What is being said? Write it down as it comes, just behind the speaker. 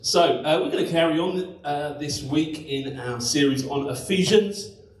So, we're going to carry on this week in our series on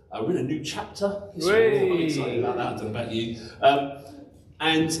Ephesians. We're in a new chapter. I'm excited about that, I don't know about you.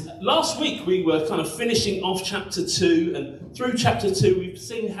 And last week we were kind of finishing off chapter 2, and through chapter 2 we've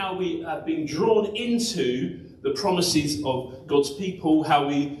seen how we have been drawn into the promises of God's people, how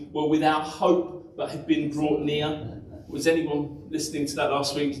we were without hope but have been brought near. Was anyone listening to that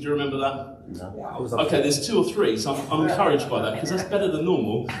last week? Did you remember that? No. Okay, there's 2 or 3, so I'm encouraged by that, because that's better than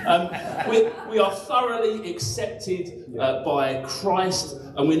normal. We are thoroughly accepted by Christ,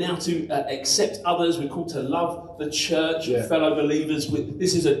 and we're now to accept others. We're called to love the church and fellow believers.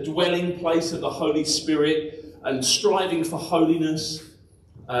 This is a dwelling place of the Holy Spirit, and striving for holiness.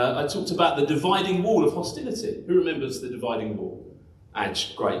 I talked about the dividing wall of hostility. Who remembers the dividing wall?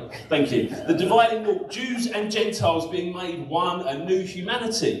 Ange, great, thank you. The dividing wall, Jews and Gentiles being made one, a new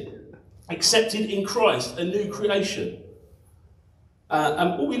humanity, accepted in Christ, a new creation.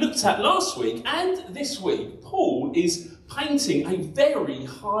 And what we looked at last week and this week, Paul is painting a very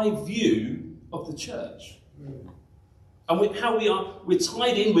high view of the church. And how we're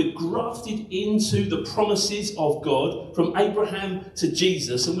tied in, we're grafted into the promises of God from Abraham to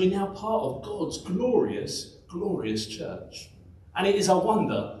Jesus, and we're now part of God's glorious, glorious church. And it is a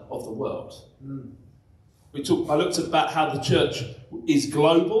wonder of the world. I looked about how the church is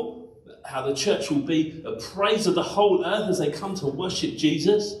global, how the church will be a praise of the whole earth as they come to worship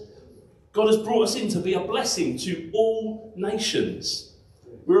Jesus. God has brought us in to be a blessing to all nations.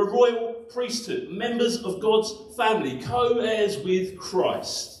 We're a royal priesthood, members of God's family, co-heirs with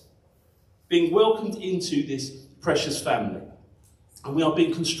Christ, being welcomed into this precious family. And we are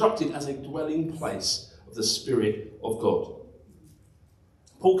being constructed as a dwelling place of the Spirit of God.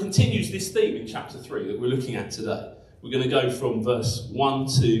 Paul continues this theme in chapter 3 that we're looking at today. We're going to go from verse 1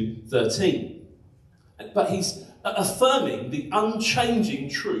 to 13. But he's affirming the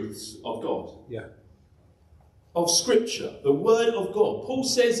unchanging truths of God. Of Scripture, the Word of God. Paul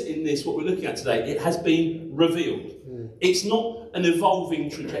says in this, what we're looking at today, it has been revealed. It's not an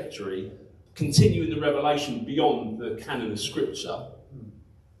evolving trajectory, continuing the revelation beyond the canon of Scripture.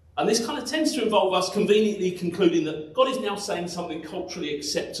 And this kind of tends to involve us conveniently concluding that God is now saying something culturally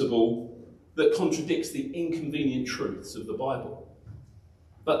acceptable that contradicts the inconvenient truths of the Bible.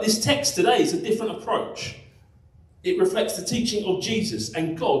 But this text today is a different approach. It reflects the teaching of Jesus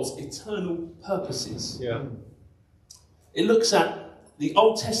and God's eternal purposes. It looks at the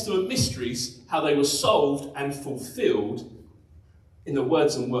Old Testament mysteries, how they were solved and fulfilled in the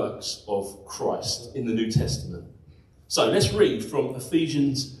words and works of Christ in the New Testament. So let's read from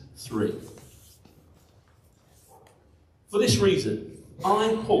Ephesians 3. For this reason,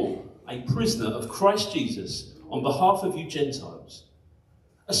 I, Paul, a prisoner of Christ Jesus, on behalf of you Gentiles,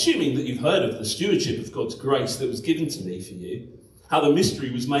 assuming that you've heard of the stewardship of God's grace that was given to me for you, how the mystery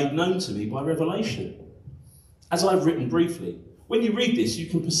was made known to me by revelation. As I've written briefly, when you read this, you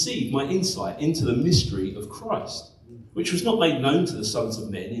can perceive my insight into the mystery of Christ, which was not made known to the sons of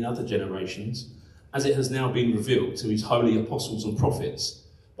men in other generations, as it has now been revealed to his holy apostles and prophets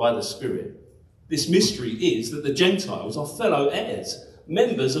by the Spirit. This mystery is that the Gentiles are fellow heirs,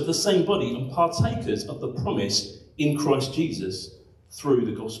 members of the same body and partakers of the promise in Christ Jesus through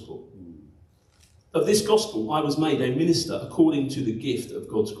the gospel. Of this gospel I was made a minister according to the gift of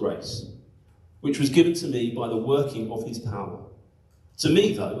God's grace, which was given to me by the working of his power. To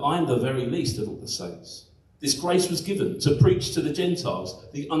me, though, I am the very least of all the saints. This grace was given to preach to the Gentiles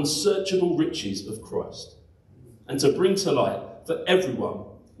the unsearchable riches of Christ, and to bring to light for everyone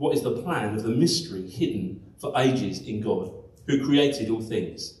what is the plan of the mystery hidden for ages in God, who created all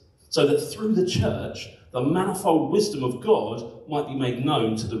things, so that through the church the manifold wisdom of God might be made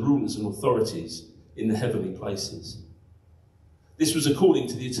known to the rulers and authorities in the heavenly places. This was according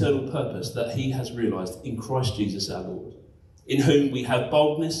to the eternal purpose that he has realised in Christ Jesus our Lord, in whom we have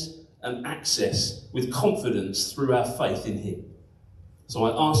boldness and access with confidence through our faith in him. So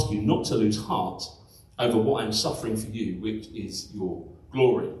I ask you not to lose heart over what I am suffering for you, which is your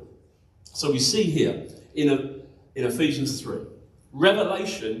glory. So we see here in Ephesians 3,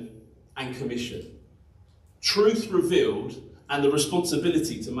 revelation and commission, truth revealed and the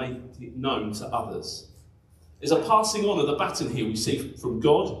responsibility to make it known to others. There's a passing on of the baton here we see from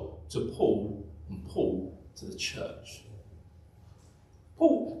God to Paul and Paul to the church.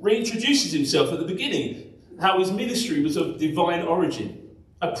 Paul reintroduces himself at the beginning, how his ministry was of divine origin.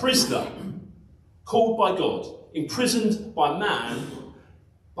 A prisoner, called by God, imprisoned by man,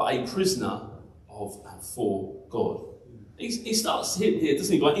 but a prisoner of and for God. He starts here,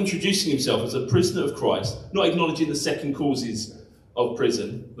 doesn't he, by introducing himself as a prisoner of Christ, not acknowledging the second causes of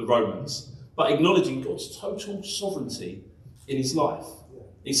prison, the Romans, but acknowledging God's total sovereignty in his life.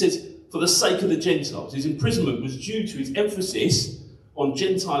 He says, for the sake of the Gentiles. His imprisonment was due to his emphasis on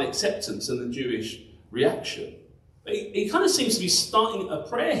Gentile acceptance and the Jewish reaction. But he kind of seems to be starting a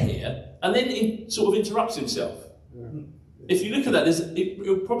prayer here and then he sort of interrupts himself. Mm-hmm. If you look at that,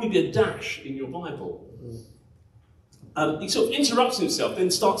 it'll probably be a dash in your Bible. He sort of interrupts himself,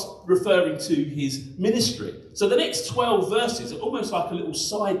 then starts referring to his ministry. So the next 12 verses are almost like a little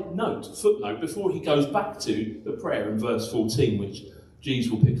side note, footnote, before he goes back to the prayer in verse 14, which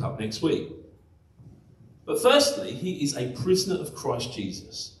Jesus will pick up next week. But firstly, he is a prisoner of Christ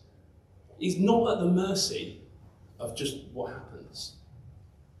Jesus. He's not at the mercy of just what happens.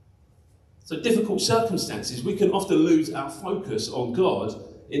 So difficult circumstances, we can often lose our focus on God.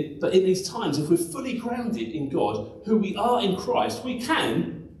 But in these times, if we're fully grounded in God, who we are in Christ, we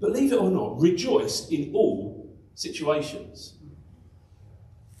can, believe it or not, rejoice in all situations.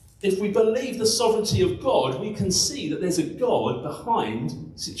 If we believe the sovereignty of God, we can see that there's a God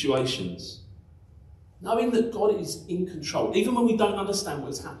behind situations. Knowing that God is in control, even when we don't understand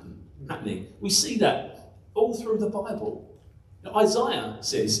what's happening. We see that all through the Bible. Now, Isaiah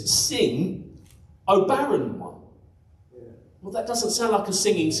says, "Sing, O barren one." Well, that doesn't sound like a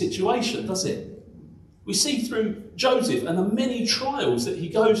singing situation, does it? We see through Joseph and the many trials that he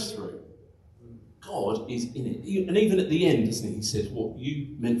goes through, God is in it. And even at the end, doesn't he? He says, what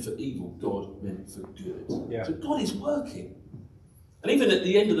you meant for evil, God meant for good. Yeah. So God is working. And even at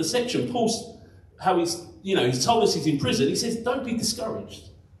the end of the section, Paul's, he's told us he's in prison. He says, don't be discouraged.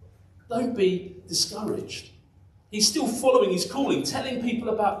 Don't be discouraged. He's still following his calling, telling people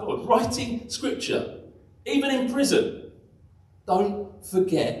about God, writing scripture, even in prison. Don't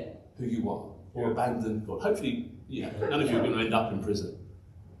forget who you are or abandon God. Hopefully, none of you are going to end up in prison.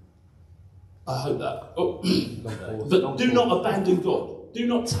 I hope that. But do not abandon God. Do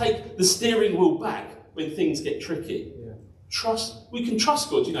not take the steering wheel back when things get tricky. Yeah. We can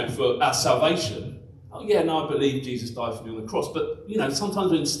trust God, for our salvation. Oh yeah, no, I believe Jesus died for me on the cross. But,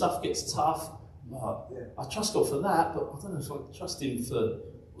 sometimes when stuff gets tough, I trust God for that, but I don't know if I trust him for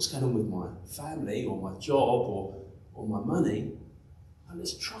what's going on with my family or my job or my money. And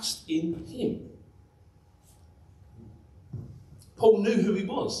let's trust in him. Paul knew who he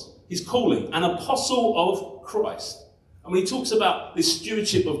was, his calling, an apostle of Christ. And when he talks about this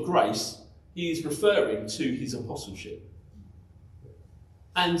stewardship of grace, he is referring to his apostleship.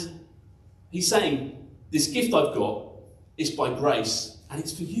 And he's saying, this gift I've got is by grace, and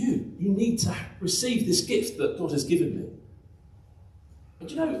it's for you. You need to receive this gift that God has given me.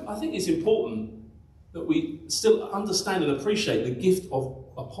 And I think it's important that we still understand and appreciate the gift of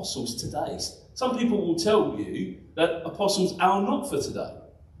apostles today. Some people will tell you that apostles are not for today.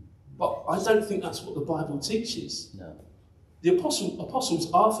 But I don't think that's what the Bible teaches. No. The apostles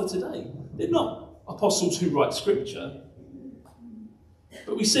are for today. They're not apostles who write scripture.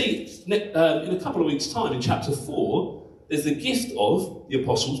 But we see in a couple of weeks' time, in chapter 4, there's the gift of the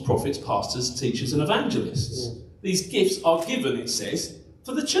apostles, prophets, pastors, teachers and evangelists. Yeah. These gifts are given, it says,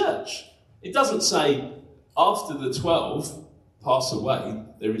 for the church. It doesn't say, after the 12 pass away,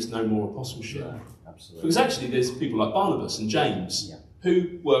 there is no more apostleship. No, absolutely. Because actually there's people like Barnabas and James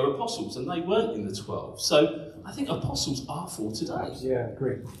who were apostles and they weren't in the 12. So I think apostles are for today. Yeah,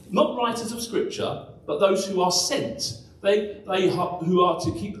 great. Not writers of scripture, but those who are sent. They who are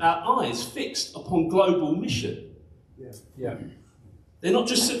to keep our eyes fixed upon global mission. Yeah. They're not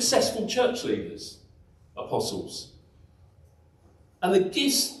just successful church leaders, apostles. And the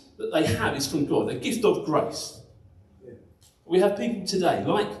gifts that they have is from God, a gift of grace. Yeah. We have people today,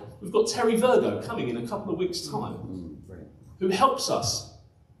 like we've got Terry Virgo coming in a couple of weeks' time, who helps us.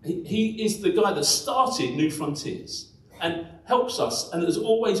 He is the guy that started New Frontiers and helps us and has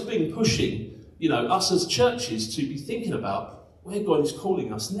always been pushing, us as churches to be thinking about where God is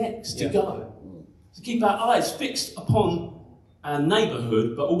calling us next to go. To keep our eyes fixed upon our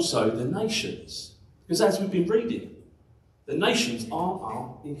neighbourhood, but also the nations. Because as we've been reading, the nations are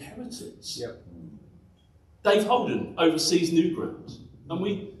our inheritance. Yep. Dave Holden oversees New Ground. And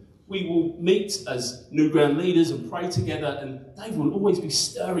we will meet as New Ground leaders and pray together. And Dave will always be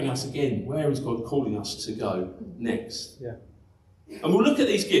stirring us again. Where is God calling us to go next? Yeah. And we'll look at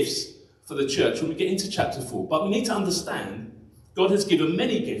these gifts for the church when we get into chapter 4. But we need to understand God has given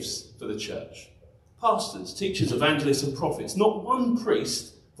many gifts for the church. Pastors, teachers, evangelists and prophets. Not one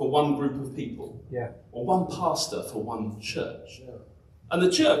priest for one group of people. Yeah. Or one pastor for one church. Yeah. And the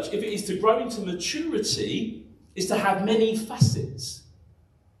church, if it is to grow into maturity, is to have many facets.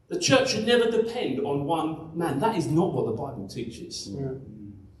 The church should never depend on one man. That is not what the Bible teaches. Yeah.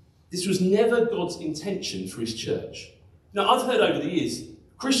 This was never God's intention for his church. Now, I've heard over the years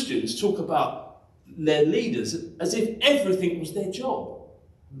Christians talk about their leaders as if everything was their job.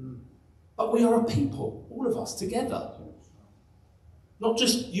 But we are a people, all of us, together. Not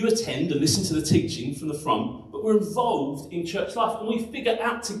just you attend and listen to the teaching from the front, but we're involved in church life and we figure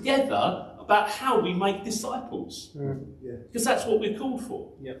out together about how we make disciples. Because that's what we're called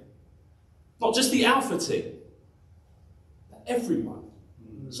for. Not just the alpha team, but everyone.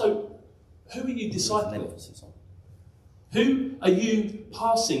 So, who are you discipling? Who are you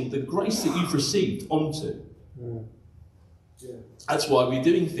passing the grace that you've received onto? That's why we're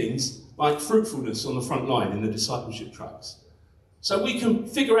doing things like fruitfulness on the front line in the discipleship tracks. So we can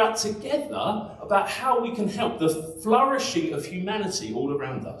figure out together about how we can help the flourishing of humanity all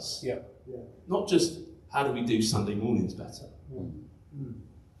around us. Not just how do we do Sunday mornings better.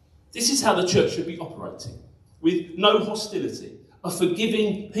 This is how the church should be operating, with no hostility, a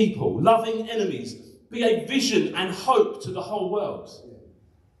forgiving people, loving enemies, be a vision and hope to the whole world.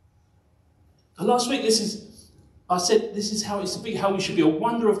 And last week I said this is how it's to be, how we should be a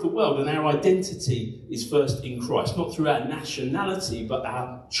wonder of the world, and our identity is first in Christ, not through our nationality, but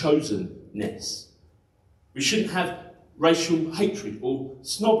our chosenness. We shouldn't have racial hatred or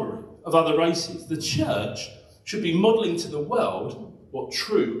snobbery of other races. The church should be modelling to the world what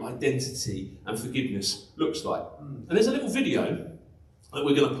true identity and forgiveness looks like. And there's a little video that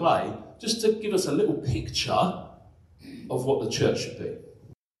we're going to play just to give us a little picture of what the church should be.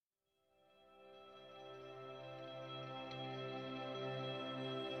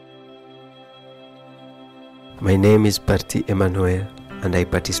 My name is Barty Emmanuel, and I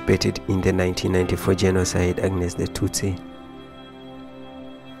participated in the 1994 genocide against the Tutsi.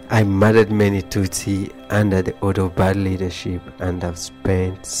 I murdered many Tutsi under the order of bad leadership, and have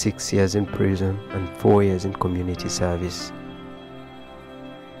spent 6 years in prison and 4 years in community service.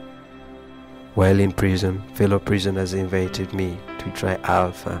 While in prison, fellow prisoners invited me to try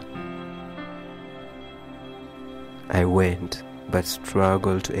Alpha. I went, but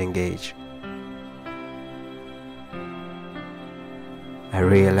struggled to engage. I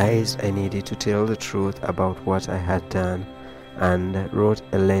realized I needed to tell the truth about what I had done, and wrote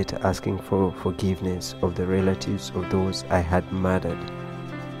a letter asking for forgiveness of the relatives of those I had murdered.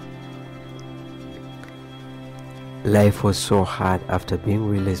 Life was so hard after being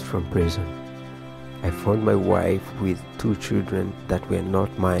released from prison. I found my wife with 2 children that were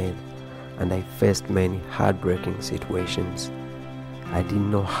not mine, and I faced many heartbreaking situations. I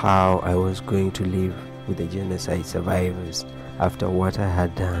didn't know how I was going to live with the genocide survivors after what I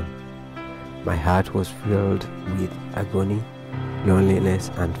had done. My heart was filled with agony,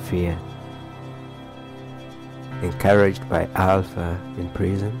 loneliness, and fear. Encouraged by Alpha in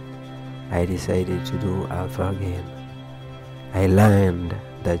prison, I decided to do Alpha again. I learned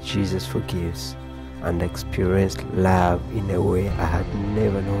that Jesus forgives and experienced love in a way I had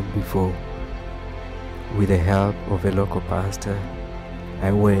never known before. With the help of a local pastor,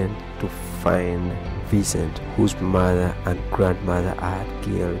 I went to find Vincent, whose mother and grandmother I had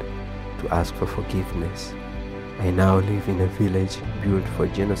killed, to ask for forgiveness. I now live in a village built for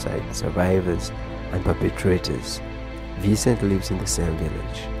genocide survivors and perpetrators. Vincent lives in the same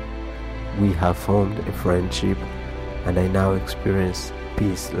village. We have formed a friendship, and I now experience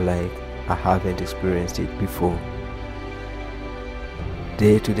peace like I haven't experienced it before.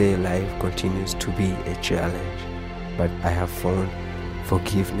 Day-to-day life continues to be a challenge, but I have found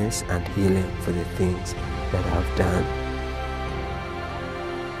forgiveness and healing for the things that I've done.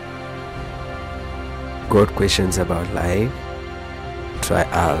 Got questions about life? Try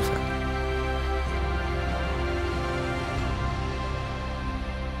Alpha.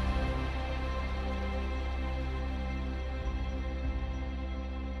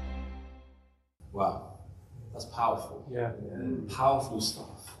 Wow, that's powerful. Yeah. Powerful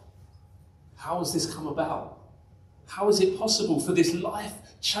stuff. How has this come about? How is it possible for this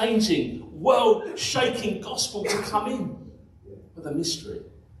life-changing, world-shaking gospel to come in? But the mystery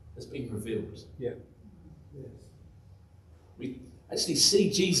has been revealed. Yeah. We actually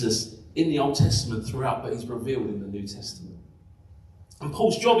see Jesus in the Old Testament throughout, but he's revealed in the New Testament. And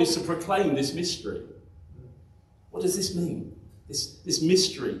Paul's job is to proclaim this mystery. What does this mean? This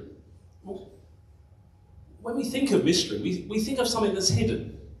mystery. Well, when we think of mystery, we think of something that's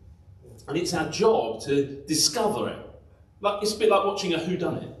hidden. And it's our job to discover it. It's a bit like watching a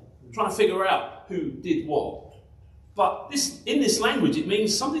whodunit, trying to figure out who did what. But in this language, it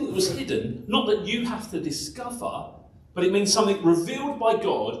means something that was hidden, not that you have to discover, but it means something revealed by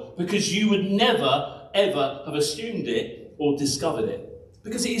God because you would never, ever have assumed it or discovered it.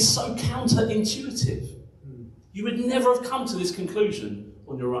 Because it is so counterintuitive. You would never have come to this conclusion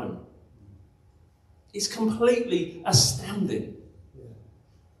on your own. It's completely astounding.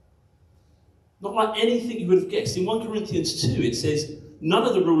 Not like anything you would have guessed. In 1 Corinthians 2, it says none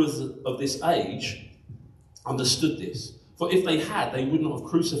of the rulers of this age understood this. For if they had, they would not have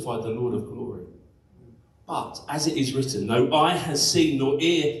crucified the Lord of glory. But, as it is written, no eye has seen, nor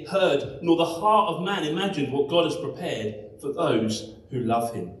ear heard, nor the heart of man imagined what God has prepared for those who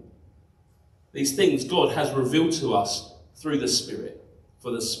love him. These things God has revealed to us through the Spirit.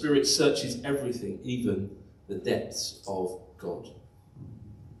 For the Spirit searches everything, even the depths of God.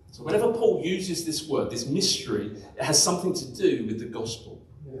 So whenever Paul uses this word, this mystery, it has something to do with the gospel.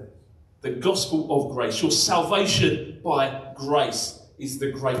 Yeah. The gospel of grace. Your salvation by grace is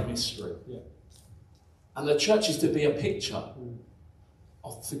the great mystery. Yeah. And the church is to be a picture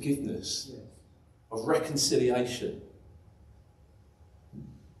of forgiveness, of reconciliation.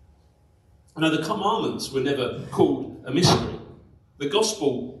 I know the commandments were never called a mystery. The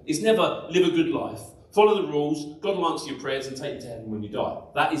gospel is never live a good life, follow the rules, God will answer your prayers and take you to heaven when you die.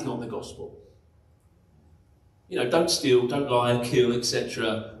 That is not the gospel. You know, don't steal, don't lie, kill,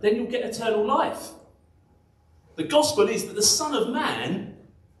 etc. Then you'll get eternal life. The gospel is that the Son of Man,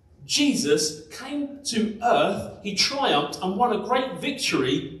 Jesus, came to earth, he triumphed and won a great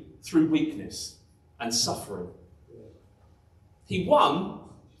victory through weakness and suffering. He won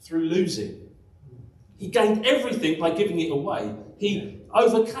through losing. He gained everything by giving it away. He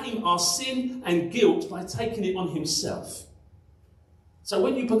overcame our sin and guilt by taking it on himself. So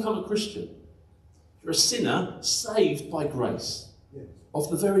when you become a Christian, you're a sinner saved by grace, of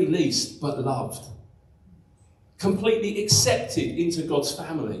the very least, but loved. Completely accepted into God's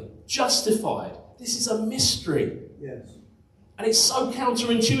family. Justified. This is a mystery. Yes. And it's so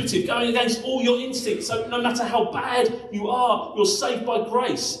counterintuitive, going against all your instincts. So no matter how bad you are, you're saved by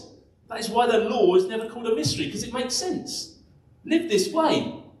grace. That is why the law is never called a mystery, because it makes sense. Live this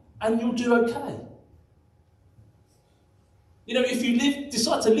way, and you'll do okay. You know, if you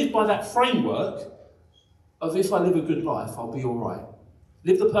decide to live by that framework of if I live a good life, I'll be all right.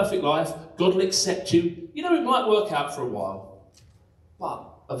 Live the perfect life, God will accept you. You know, it might work out for a while, but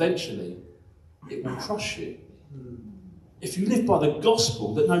eventually it will crush you. If you live by the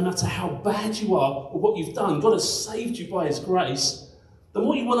gospel, that no matter how bad you are or what you've done, God has saved you by his grace, the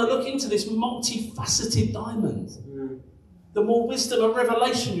more you want to look into this multifaceted diamond, the more wisdom and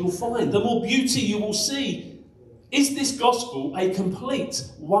revelation you'll find, the more beauty you will see. Is this gospel a complete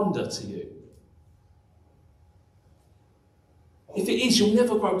wonder to you? If it is, you'll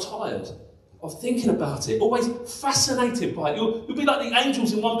never grow tired of thinking about it, always fascinated by it. You'll be like the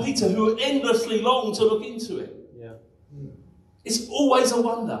angels in 1 Peter who are endlessly long to look into it. Yeah. It's always a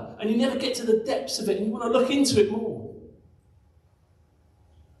wonder, and you never get to the depths of it, and you want to look into it more.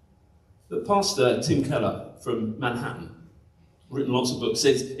 The pastor, Tim Keller, from Manhattan, written lots of books,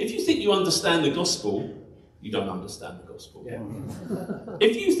 says, if you think you understand the gospel, you don't understand the gospel. Yeah.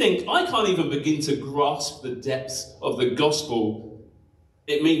 If you think, I can't even begin to grasp the depths of the gospel,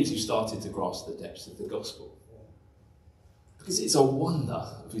 it means you started to grasp the depths of the gospel. Because it's a wonder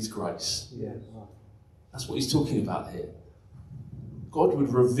of his grace. Yeah. That's what he's talking about here. God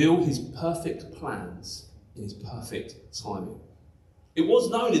would reveal his perfect plans in his perfect timing. It was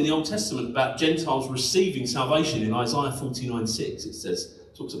known in the Old Testament about Gentiles receiving salvation in Isaiah 49:6.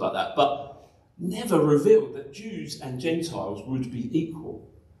 It talks about that, but never revealed that Jews and Gentiles would be equal.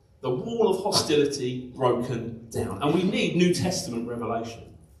 The wall of hostility broken down. And we need New Testament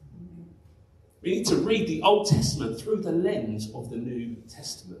revelation. We need to read the Old Testament through the lens of the New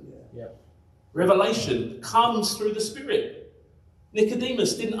Testament. Yeah. Revelation comes through the Spirit.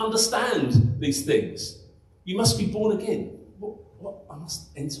 Nicodemus didn't understand these things. You must be born again. What? I must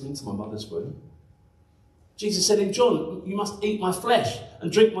enter into my mother's womb. Jesus said in John, you must eat my flesh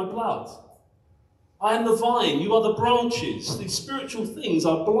and drink my blood. I am the vine, you are the branches. These spiritual things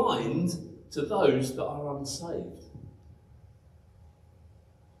are blind to those that are unsaved.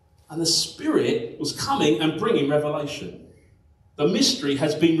 And the Spirit was coming and bringing revelation. The mystery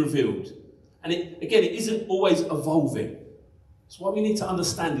has been revealed. And it isn't always evolving. That's why we need to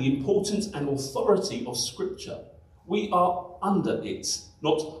understand the importance and authority of Scripture. We are under it,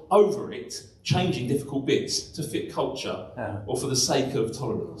 not over it, changing difficult bits to fit culture or for the sake of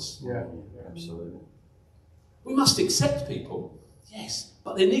tolerance. Yeah, absolutely. We must accept people, yes,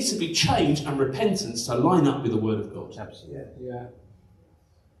 but there needs to be change and repentance to line up with the Word of God. Absolutely. Yeah.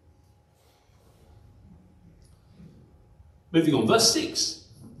 Moving on, verse 6.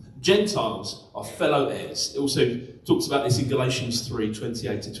 Gentiles are fellow heirs. It also talks about this in Galatians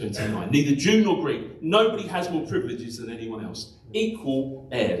 3:28 to 29. Neither Jew nor Greek, nobody has more privileges than anyone else. Equal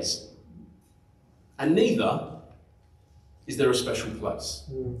heirs. And neither is there a special place.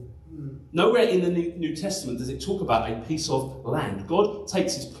 Nowhere in the New Testament does it talk about a piece of land. God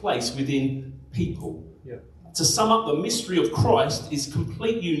takes his place within people. Yeah. to sum up, the mystery of Christ is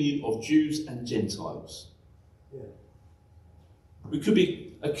complete union of Jews and Gentiles. Yeah. We could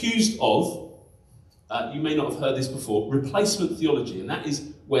be accused of, you may not have heard this before, replacement theology, and that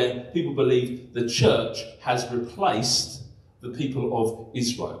is where people believe the church has replaced the people of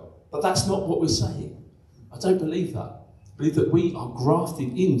Israel. But that's not what we're saying. I don't believe that. I believe that we are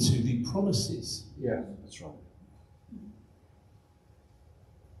grafted into the promises. Yeah, that's right.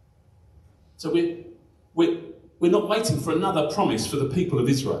 So we're not waiting for another promise for the people of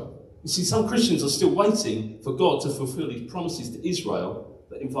Israel. You see, some Christians are still waiting for God to fulfill his promises to Israel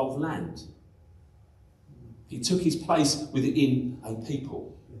that involve land. He took his place within a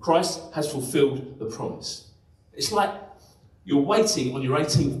people. Christ has fulfilled the promise. It's like you're waiting on your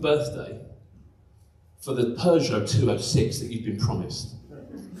 18th birthday for the Peugeot 206 that you've been promised.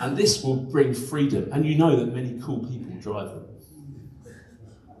 And this will bring freedom. And you know that many cool people drive them.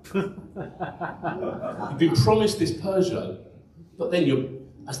 You've been promised this Peugeot, but then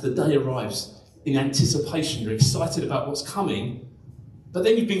as the day arrives, in anticipation, you're excited about what's coming, but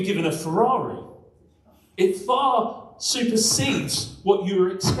then you've been given a Ferrari. It far supersedes what you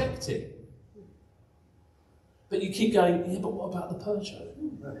were expecting. But you keep going, yeah, but what about the Peugeot?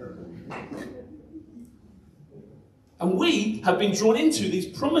 And we have been drawn into these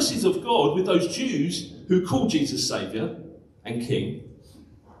promises of God with those Jews who call Jesus Saviour and King.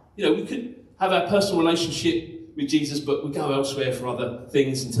 You know, we could have our personal relationship with Jesus, but we go elsewhere for other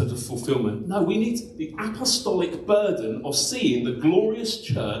things in terms of fulfilment. No, we need the apostolic burden of seeing the glorious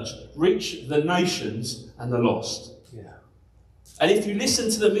church reach the nations and the lost. Yeah. And if you listen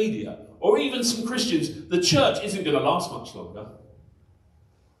to the media, or even some Christians, the church isn't going to last much longer.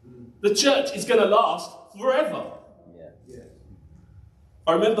 The church is going to last forever. Yeah.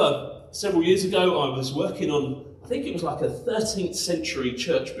 I remember several years ago, I was working on, I think it was like a 13th century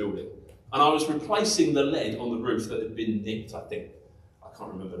church building. And I was replacing the lead on the roof that had been nicked, I think. I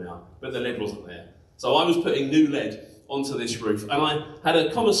can't remember now, but the lead wasn't there. So I was putting new lead onto this roof. And I had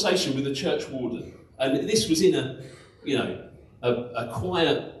a conversation with the church warden. And this was in a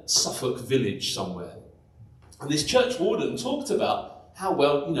quiet Suffolk village somewhere. And this church warden talked about how,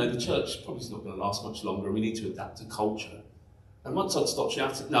 well, the church probably is not going to last much longer and we need to adapt to culture. And once I'd stopped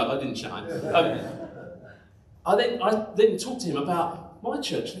shouting, no, I didn't shout. I then talked to him about my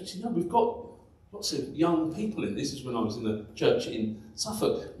church. And actually, no, we've got lots of young people in. This is when I was in the church in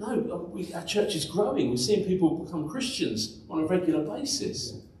Suffolk. No, our church is growing. We're seeing people become Christians on a regular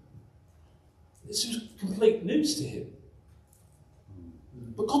basis. This was complete news to him.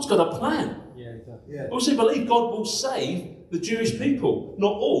 But God's got a plan. Yeah, he does. Yeah. I also believe God will save the Jewish people.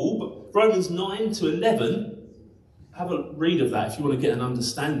 Not all, but Romans 9 to 11. Have a read of that if you want to get an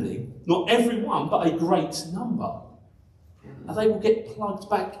understanding. Not everyone, but a great number. And they will get plugged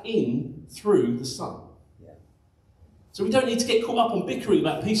back in through the Son. Yeah. So we don't need to get caught up on bickering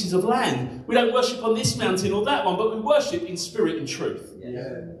about pieces of land. We don't worship on this mountain or that one, but we worship in spirit and truth.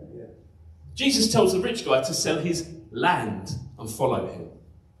 Yeah. Jesus tells the rich guy to sell his land and follow him.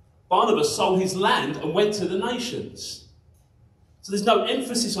 Barnabas sold his land and went to the nations. So there's no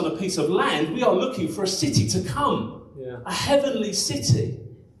emphasis on a piece of land. We are looking for a city to come, a heavenly city.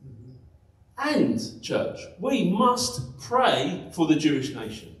 And, church, we must pray for the Jewish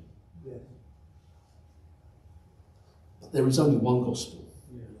nation. Yeah. But there is only one gospel,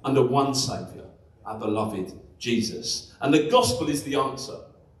 under one Saviour, our beloved Jesus. And the gospel is the answer.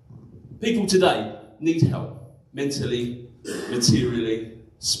 People today need help, mentally, materially,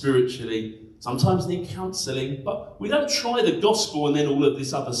 spiritually, sometimes need counselling, but we don't try the gospel and then all of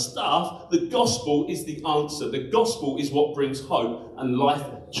this other stuff. The gospel is the answer. The gospel is what brings hope and life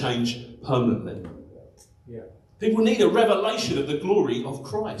change permanently. Yeah. People need a revelation of the glory of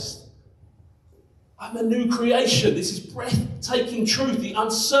Christ. I'm a new creation. This is breathtaking truth, the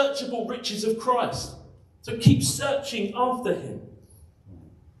unsearchable riches of Christ. So keep searching after him.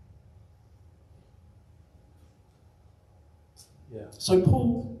 Yeah. So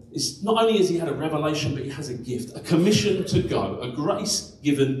Paul is not only has he had a revelation, but he has a gift, a commission to go, a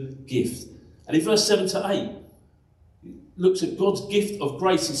grace-given gift. And in verse 7 to 8, he looks at God's gift of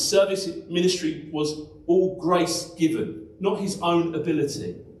grace. His service ministry was all grace given, not his own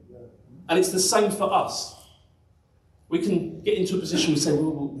ability. And it's the same for us. We can get into a position where we say,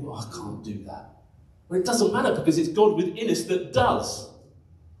 well, I can't do that. Well, it doesn't matter because it's God within us that does.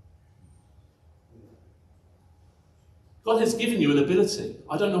 God has given you an ability.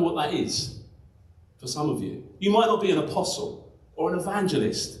 I don't know what that is for some of you. You might not be an apostle or an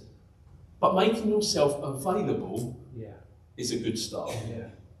evangelist, but making yourself available is a good start. Yeah.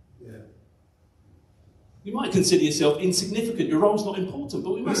 You might consider yourself insignificant, your role's not important,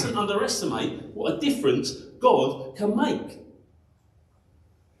 but we mustn't underestimate what a difference God can make.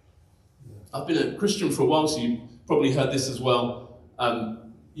 I've been a Christian for a while, so you've probably heard this as well.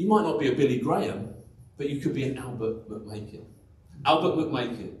 You might not be a Billy Graham, but you could be an Albert McMakin. Albert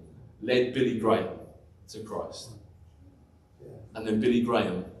McMakin led Billy Graham to Christ. And then Billy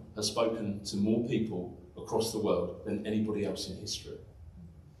Graham has spoken to more people across the world than anybody else in history.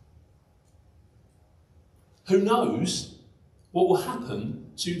 Who knows what will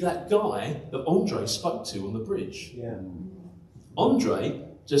happen to that guy that Andre spoke to on the bridge? Yeah. Andre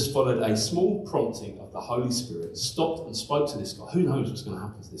just followed a small prompting of the Holy Spirit, stopped and spoke to this guy. Who knows what's going to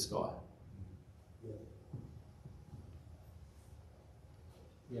happen to this guy?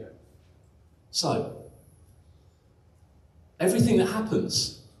 Yeah. So, everything that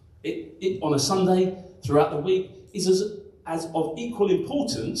happens it on a Sunday throughout the week is as of equal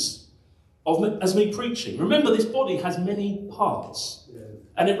importance as me preaching. Remember, this body has many parts,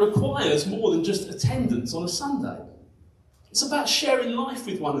 and it requires more than just attendance on a Sunday. It's about sharing life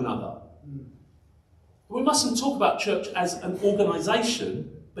with one another. We mustn't talk about church as an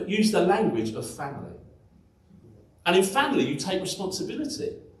organisation, but use the language of family. And in family, you take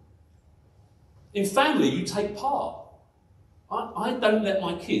responsibility. In family, you take part. I don't let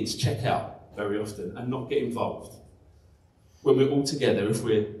my kids check out very often and not get involved. When we're all together, if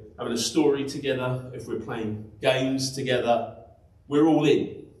we're having a story together, if we're playing games together, we're all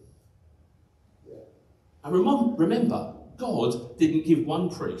in. And remember, God didn't give one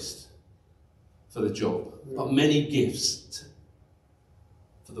priest for the job, but many gifts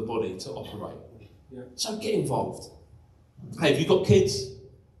for the body to operate. Yeah. So get involved. Hey, if you've got kids,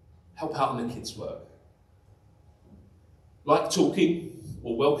 help out on the kids' work. Like talking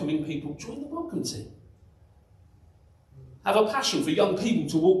or welcoming people, join the welcome team. Have a passion for young people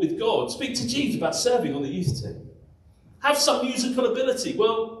to walk with God. Speak to Jeeves about serving on the youth team. Have some musical ability.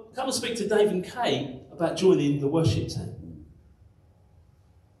 Well, come and speak to Dave and Kay about joining the worship team.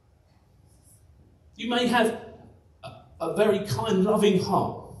 You may have a very kind, loving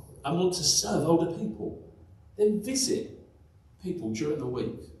heart and want to serve older people. Then visit people during the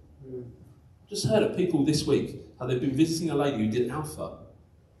week. Just heard of people this week, how they've been visiting a lady who did Alpha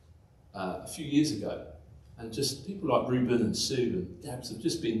a few years ago. And just people like Ruben and Sue and Gabs have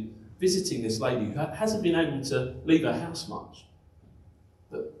just been visiting this lady who hasn't been able to leave her house much.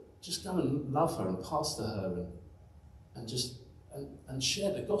 But just go and love her and pastor her and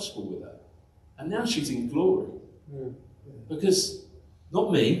share the gospel with her. And now she's in glory. Because,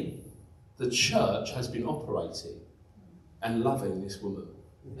 not me, the church has been operating and loving this woman.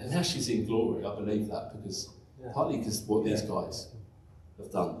 And now she's in glory. I believe that partly because of what these guys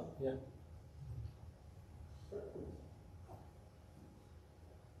have done. Yeah.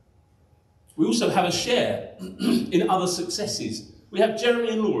 We also have a share in other successes. We have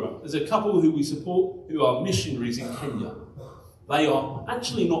Jeremy and Laura. There's a couple who we support who are missionaries in Kenya. They are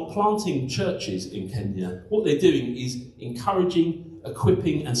actually not planting churches in Kenya. What they're doing is encouraging,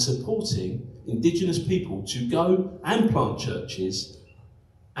 equipping and supporting indigenous people to go and plant churches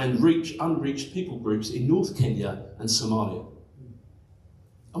and reach unreached people groups in North Kenya and Somalia.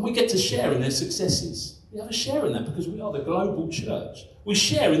 And we get to share in their successes. We have a share in that because we are the global church. We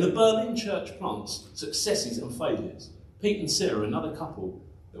share in the Berlin church plant's successes and failures. Pete and Sarah, another couple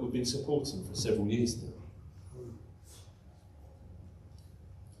that we've been supporting for several years now.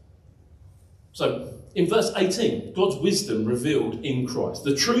 So, in verse 18, God's wisdom revealed in Christ.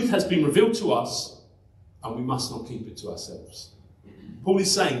 The truth has been revealed to us, and we must not keep it to ourselves. Paul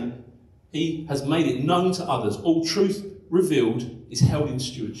is saying he has made it known to others. All truth revealed is held in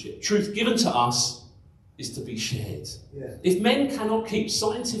stewardship. Truth given to us is to be shared. Yeah. If men cannot keep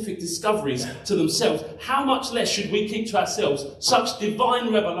scientific discoveries to themselves, how much less should we keep to ourselves such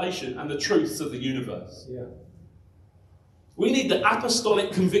divine revelation and the truths of the universe? Yeah. We need the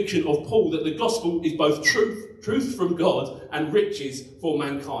apostolic conviction of Paul that the gospel is both truth from God and riches for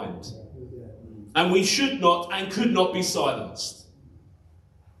mankind. And we should not and could not be silenced.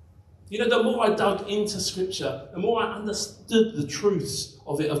 You know, the more I dug into Scripture, the more I understood the truths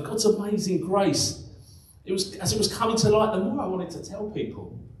of it, of God's amazing grace. As it was coming to light, the more I wanted to tell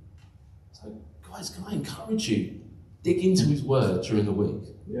people. So, guys, can I encourage you? Dig into his word during the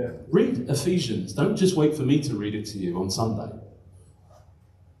week. Yeah. Read Ephesians. Don't just wait for me to read it to you on Sunday.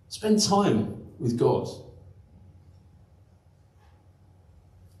 Spend time with God.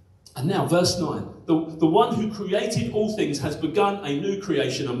 And now, verse 9. The one who created all things has begun a new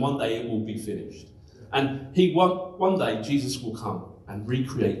creation, and one day it will be finished. And one day Jesus will come and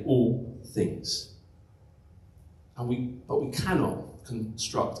recreate all things. But we cannot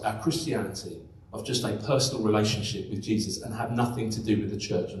construct our Christianity of just a personal relationship with Jesus and have nothing to do with the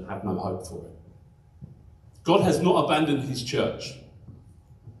church and have no hope for it. God has not abandoned his church,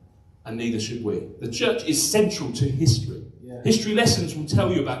 and neither should we. The church is central to history. Yeah. History lessons will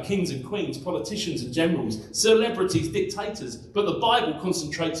tell you about kings and queens, politicians and generals, celebrities, dictators, but the Bible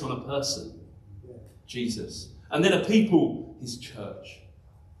concentrates on a person, Jesus. And then a people, his church.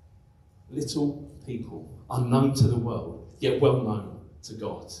 Little people, unknown to the world, yet well known to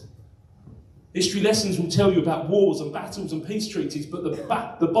God. History lessons will tell you about wars and battles and peace treaties, but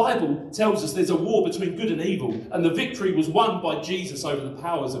the Bible tells us there's a war between good and evil, and the victory was won by Jesus over the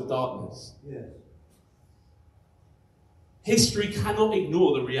powers of darkness. Yeah. History cannot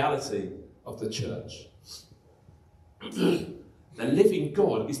ignore the reality of the church. The living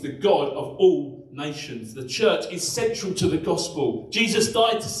God is the God of all nations. The church is central to the gospel. Jesus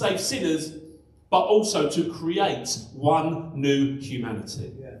died to save sinners, but also to create one new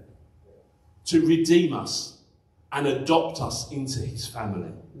humanity. Yeah. To redeem us and adopt us into his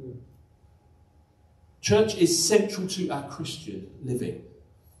family. Mm. Church is central to our Christian living.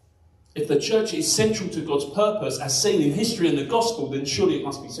 If the church is central to God's purpose as seen in history and the gospel, then surely it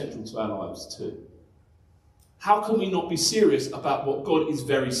must be central to our lives too. How can we not be serious about what God is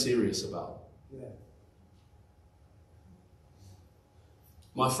very serious about? Yeah.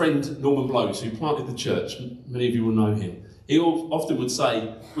 My friend Norman Blows, who planted the church, many of you will know him, he often would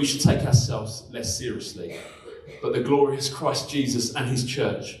say, we should take ourselves less seriously, but the glorious Christ Jesus and his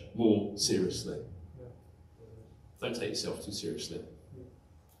church more seriously. Don't take yourself too seriously.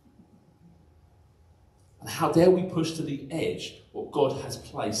 And how dare we push to the edge what God has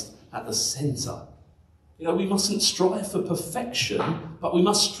placed at the centre? You know, we mustn't strive for perfection, but we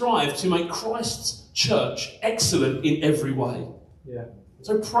must strive to make Christ's church excellent in every way. Yeah.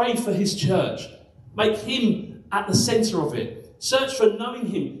 So pray for his church. Make him at the centre of it. Search for knowing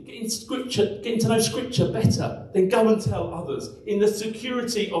him, getting to know Scripture better, then go and tell others in the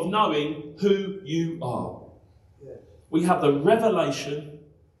security of knowing who you are. Yeah. We have the revelation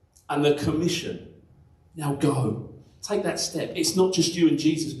and the commission. Now go. Take that step. It's not just you and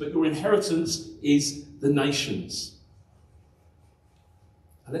Jesus, but your inheritance is the nations.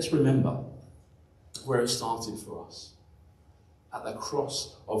 And let's remember where it started for us. At the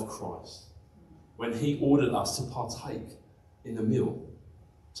cross of Christ. When he ordered us to partake in the meal,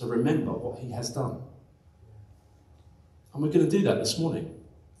 to remember what he has done. And we're going to do that this morning.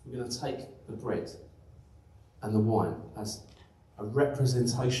 We're going to take the bread and the wine as a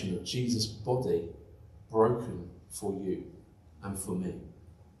representation of Jesus' body broken for you and for me.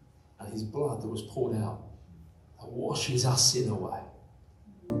 And his blood that was poured out that washes our sin away.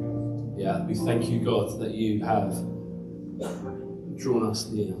 Yeah, we thank you, God, that you have drawn us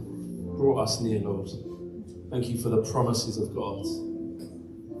near. Brought us near, Lord. Thank you for the promises of God.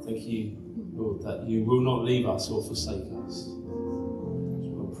 Thank you, Lord, that you will not leave us or forsake us.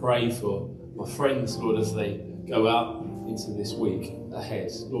 I pray for my friends, Lord, as they go out into this week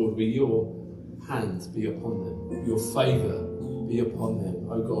ahead. Lord, will your hand be upon them, your favour be upon them.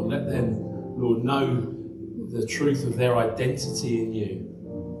 Oh God, let them, Lord, know the truth of their identity in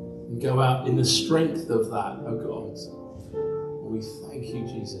you and go out in the strength of that, oh God. We thank you,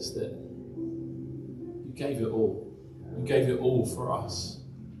 Jesus, that you gave it all. You gave it all for us.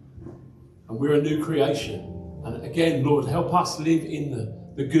 And we're a new creation. And again, Lord, help us live in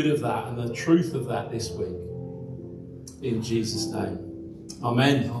the good of that and the truth of that this week. In Jesus' name. Amen.